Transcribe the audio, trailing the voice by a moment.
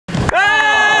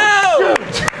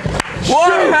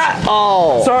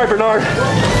Oh. Sorry, Bernard.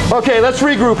 Okay, let's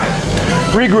regroup.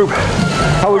 Regroup.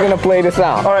 How are we gonna play this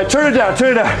out? All right, turn it down,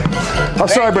 turn it down. I'm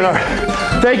sorry, Bernard.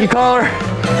 Thank you, caller.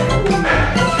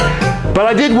 But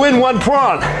I did win one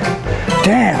prawn.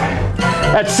 Damn.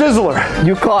 At Sizzler.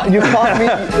 You caught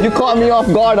me off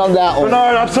guard on that one.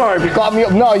 Bernard, I'm sorry. You caught me.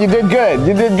 No, you did good.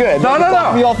 You did good. No, you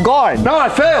caught me off guard. No, I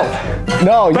failed.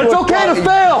 No, but it's okay to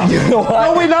fail. You know what?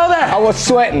 No, we know that. I was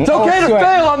sweating. It's okay to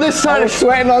fail on this side. I was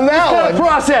sweating on that one.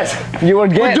 Process. We're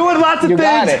doing lots of things.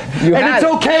 Got it. And it's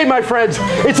okay, my friends.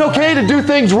 It's okay to do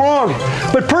things wrong.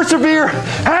 But persevere,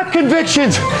 have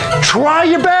convictions, try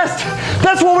your best.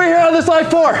 That's what we're here on this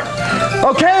life for.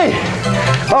 Okay?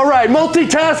 All right,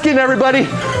 multitasking, everybody.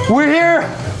 We're here.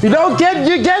 You know, get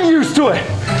used to it.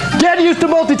 Get used to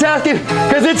multitasking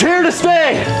because it's here to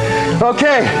stay.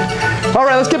 Okay. All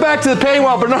right, let's get back to the pain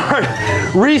while Bernard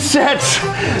resets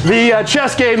the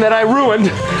chess game that I ruined.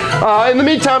 In the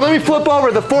meantime, let me flip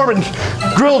over the Foreman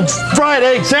grilled fried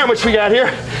egg sandwich we got here,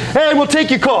 and we'll take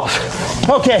your calls.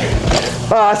 Okay.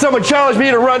 Someone challenged me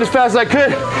to run as fast as I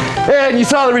could, and you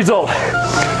saw the result.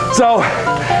 So,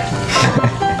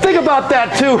 think about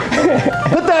that too.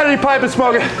 Put that in your pipe and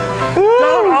smoke it.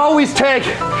 Don't always take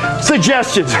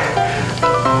suggestions.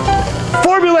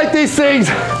 Formulate these things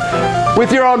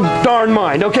with your own darn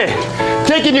mind. Okay,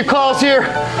 taking your calls here,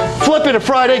 flipping a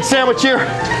fried egg sandwich here.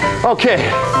 Okay,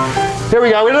 here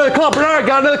we go. We got another call. Bernard,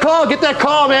 got another call. Get that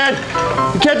call, man.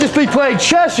 You can't just be playing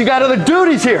chess. You got other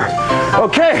duties here.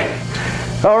 Okay,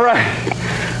 all right.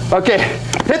 Okay,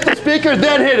 hit the speaker,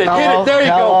 then hit it. Hit it. There you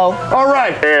go. All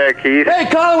right. Hey, Keith. Hey,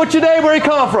 caller, what's your name? Where are you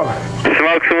calling from?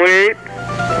 Smoke some weed?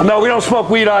 No, we don't smoke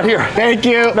weed out here. Thank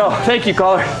you. No, thank you,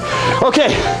 caller. Okay,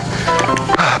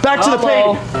 back to the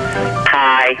pain.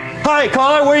 Hi. Hi,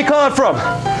 caller. Where are you calling from?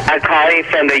 I'm calling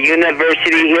from the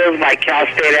University Hills by Cal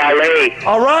State LA.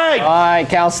 All right. All right,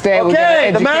 Cal State.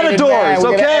 Okay, the Matadors.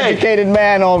 We got an educated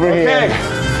man over here.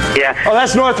 Yeah. Oh,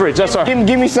 that's Northridge. That's all right.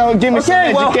 Give me some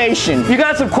education. You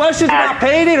got some questions about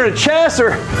painting or chess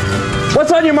or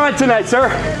what's on your mind tonight, sir?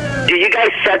 Do you guys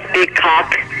suck big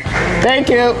cock? Thank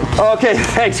you. Okay,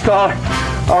 thanks, caller.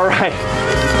 All right.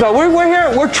 So we're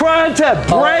here. We're trying to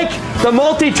break the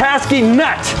multitasking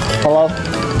nut. Hello?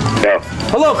 No.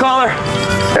 Hello, caller.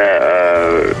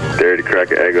 Dare to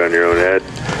crack an egg on your own head?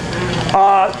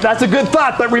 That's a good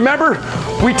thought, but remember,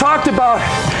 we talked about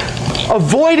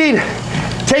avoiding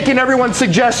taking everyone's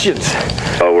suggestions.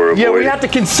 Oh, we're avoiding. Yeah, we have to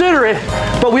consider it,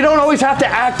 but we don't always have to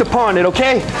act upon it,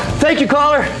 okay? Thank you,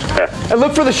 caller. And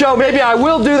look for the show. Maybe I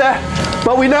will do that,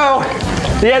 but we know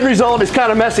the end result is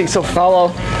kind of messy, so hello.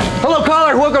 Hello,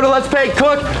 caller. Welcome to Let's Paint,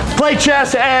 Cook, Play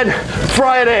Chess, and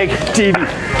Fried Egg TV.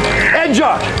 And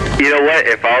Jock. You know what?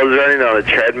 If I was running on a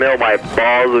treadmill, my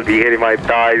balls would be hitting my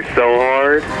thighs so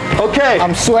hard. Okay.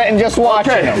 I'm sweating just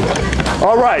watching them.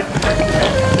 All right.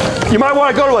 You might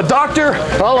want to go to a doctor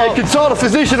and consult a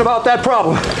physician about that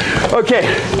problem. Okay.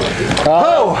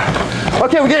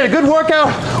 Okay, we're getting a good workout.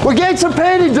 We're getting some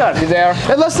painting done. You there?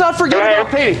 And let's not forget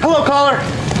about painting. Hello, caller.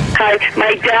 Hi,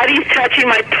 my daddy's touching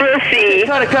my pussy.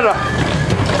 Cut it off.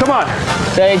 Come on.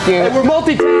 Thank you. Hey, we're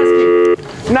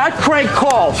multitasking, not crank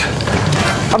calls.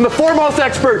 I'm the foremost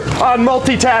expert on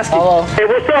multitasking. Hello. Hey,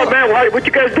 what's up, man? What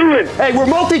you guys doing? Hey, we're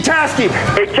multitasking.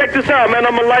 Hey, check this out, man.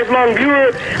 I'm a lifelong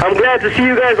viewer. I'm glad to see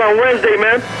you guys on Wednesday,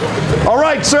 man. All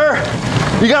right, sir.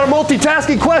 You got a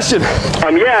multitasking question.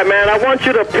 Yeah, man. I want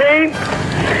you to paint,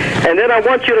 and then I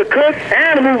want you to cook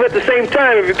and move at the same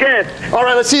time if you can. All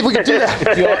right, let's see if we can do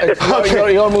that.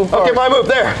 Your move first. Okay, my move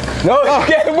there. No, you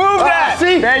can't move that.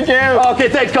 See? Thank you. Okay,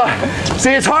 thanks, God. See,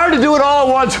 it's hard to do it all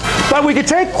at once, but we can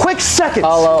take quick seconds.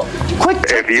 Hello.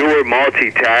 If you were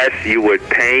multitask, you would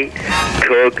paint,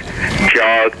 cook,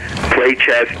 jog, play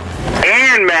chess,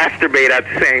 and masturbate at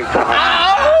the same time.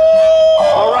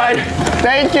 All right.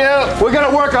 Thank you. We're going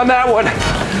to work on that one.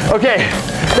 Okay.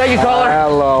 Thank you, caller.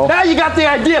 Hello. Now you got the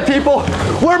idea, people.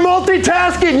 We're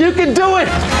multitasking. You can do it.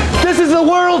 This is the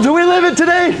world we live in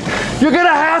today. You're going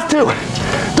to have to.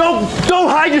 Don't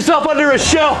hide yourself under a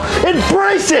shell.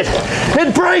 Embrace it.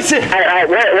 Embrace it.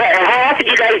 How often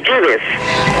do you guys do this?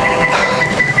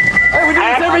 Hey, we do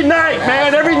this every night,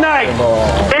 man. Every night.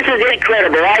 This is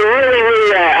incredible. I really,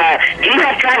 do you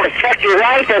have time to fuck your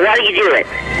wife, or why do you do it?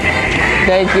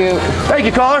 Thank you. Thank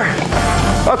you, caller.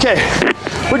 Okay.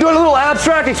 We're doing a little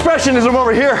abstract expressionism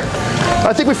over here.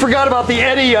 I think we forgot about the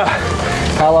Eddie.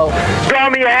 Hello. Draw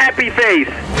me a happy face.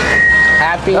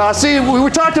 Happy? See, we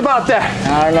talked about that.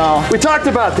 I don't know. We talked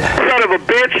about that. Son of a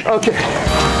bitch. Okay.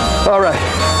 All right.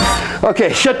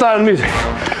 Okay, shut down the music.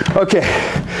 Okay.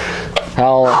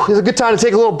 Hello. It's a good time to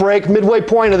take a little break, midway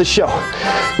point of the show.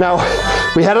 Now,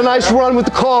 we had a nice run with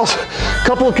the calls.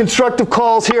 couple of constructive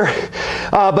calls here,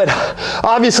 but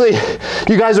obviously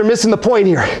you guys are missing the point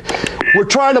here. We're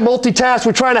trying to multitask.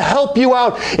 We're trying to help you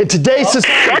out in today's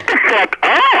society. Shut the fuck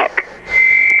up!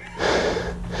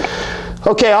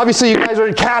 Okay, obviously you guys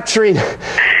are capturing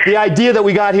the idea that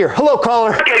we got here. Hello,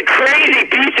 caller. Fucking crazy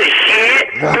piece of shit!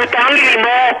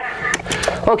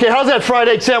 Okay, how's that fried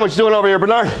egg sandwich doing over here,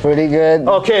 Bernard? Pretty good.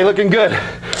 Okay, looking good.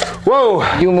 Whoa.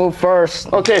 You move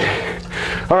first. Okay.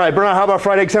 All right, Bernard, how about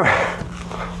fried egg sandwich?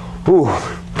 Ooh.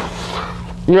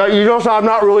 You notice I'm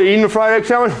not really eating the fried egg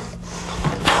sandwich?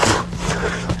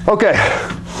 Okay.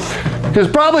 It's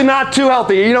probably not too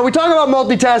healthy. You know, we talk about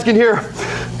multitasking here,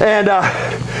 and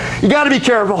you got to be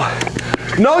careful.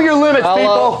 Know your limits,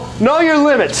 people. Know your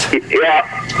limits. Yeah.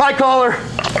 Hi, caller.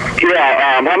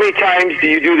 Yeah, how many times do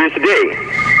you do this a day?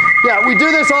 Yeah, we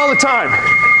do this all the time.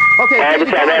 Okay. All the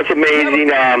time, that's amazing.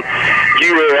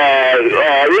 This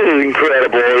is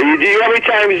incredible. How many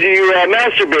times do you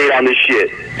masturbate on this shit?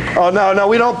 Oh no,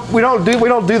 we don't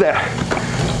do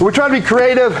that. We're trying to be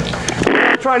creative.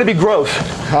 We're trying to be gross.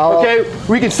 Okay,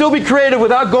 we can still be creative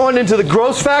without going into the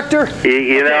gross factor.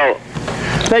 You know.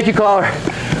 Thank you, caller.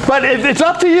 But it's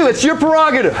up to you. It's your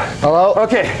prerogative. Hello.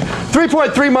 Okay,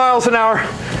 3.3 miles an hour.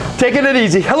 Taking it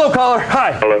easy. Hello, caller.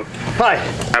 Hi. Hello. Hi.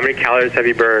 How many calories have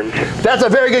you burned? That's a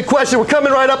very good question. We're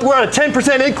coming right up. We're on a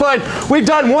 10% incline. We've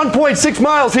done 1.6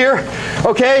 miles here.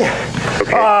 Okay.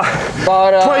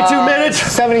 About 22 minutes.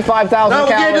 75,000 Now we'll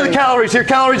calories. get into the calories here.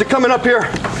 Calories are coming up here.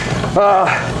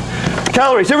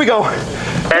 Calories. Here we go.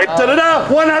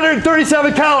 Da-da-da.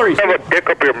 137 calories. Have a dick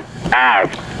up your ass.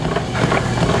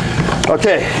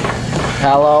 Okay.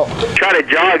 Hello. Try to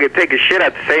jog and take a shit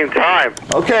at the same time.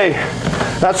 Okay.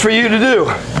 That's for you to do.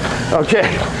 Okay.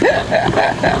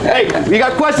 Hey, you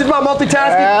got questions about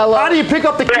multitasking? Hello. How do you pick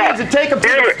up the kids and take them to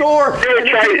the store? You ever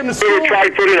try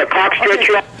putting a cock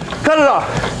stretcher on? Cut it off.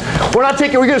 We're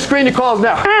going to screen your calls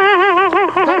now.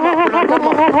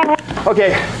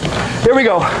 Okay, here we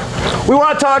go. We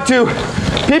want to talk to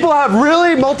people who have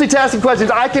really multitasking questions.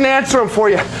 I can answer them for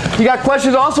you. You got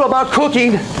questions also about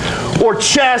cooking or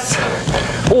chess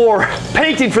or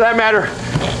painting for that matter,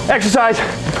 exercise.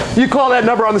 You call that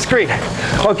number on the screen.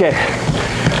 Okay,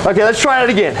 let's try it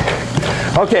again.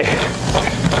 Okay.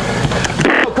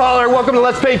 Hello, caller, welcome to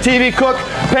Let's Paint TV, cook,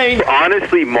 paint.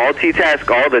 Honestly, multitask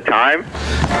all the time?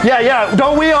 Yeah,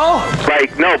 don't we all?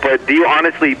 Like, no, but do you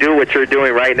honestly do what you're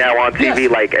doing right now on TV,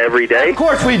 Yes. like every day? Of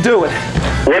course we do it.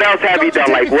 What else have you done?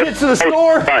 Take Like, your what kids to the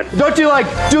store? Don't you like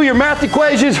do your math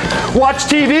equations, watch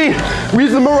TV,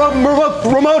 use the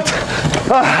remote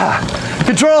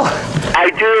control? I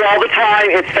do it all the time.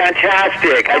 It's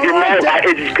fantastic.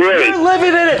 It's great. We're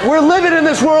living in it. We're living in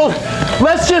this world.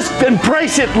 Let's just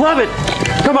embrace it. Love it.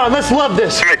 Come on, let's love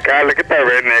this. Oh my God, look at that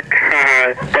redneck.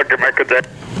 Fucking Michael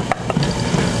Jackson.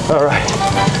 All right.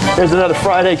 Here's another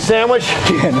fried egg sandwich.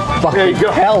 There you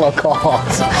go. Hella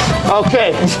calls.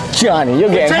 Okay. Johnny, you're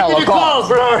getting hella calls.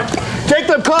 Bernard. Take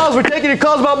them calls. We're taking your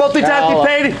calls about multitasking,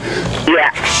 painting.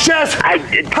 Yeah. Chess.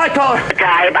 Hi, caller.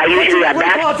 Guy, I usually have Where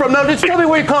you calling from? No, just tell me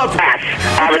where you calling from.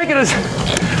 I'm taking this.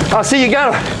 Oh, see, you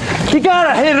gotta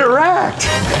interact.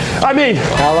 I mean,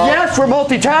 yes, we're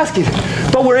multitasking,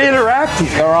 but we're interacting.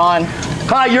 You're on.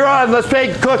 Hi, you're on. Let's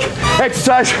paint, cook,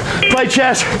 exercise, play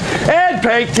chess, and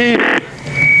paint TV.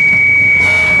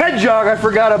 And jog. I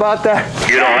forgot about that.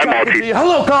 You know, I multitask.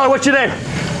 Hello, caller. What's your name?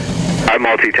 I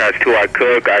multitask too. I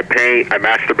cook, I paint, I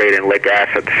masturbate, and lick ass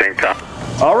at the same time.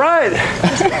 All right.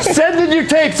 Send in your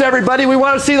tapes, everybody. We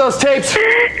want to see those tapes.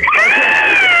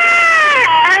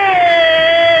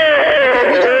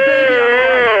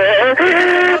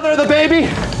 Mother of the baby.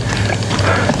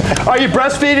 Are you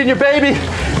breastfeeding your baby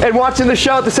and watching the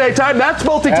show at the same time? That's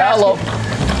multitasking.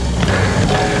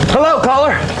 Hello,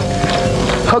 caller.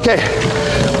 Okay.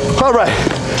 All right.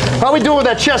 How are we doing with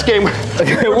that chess game?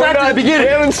 We're back to the beginning.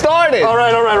 We haven't started. All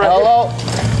right. Hello.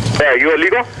 Hey, are you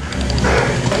illegal?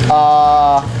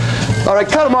 All right,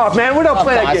 cut them off, man. We don't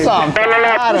play that game. I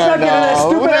don't know.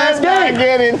 Stupid-ass game. Let's not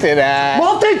get into that.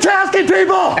 Multitasking,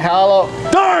 people. Hello.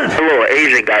 Darn. A little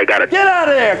Asian guy got it. Get out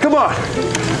of there. Come on.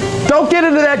 Don't get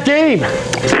into that game.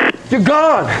 You're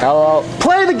gone. Hello.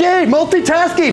 Play the game. Multitasking.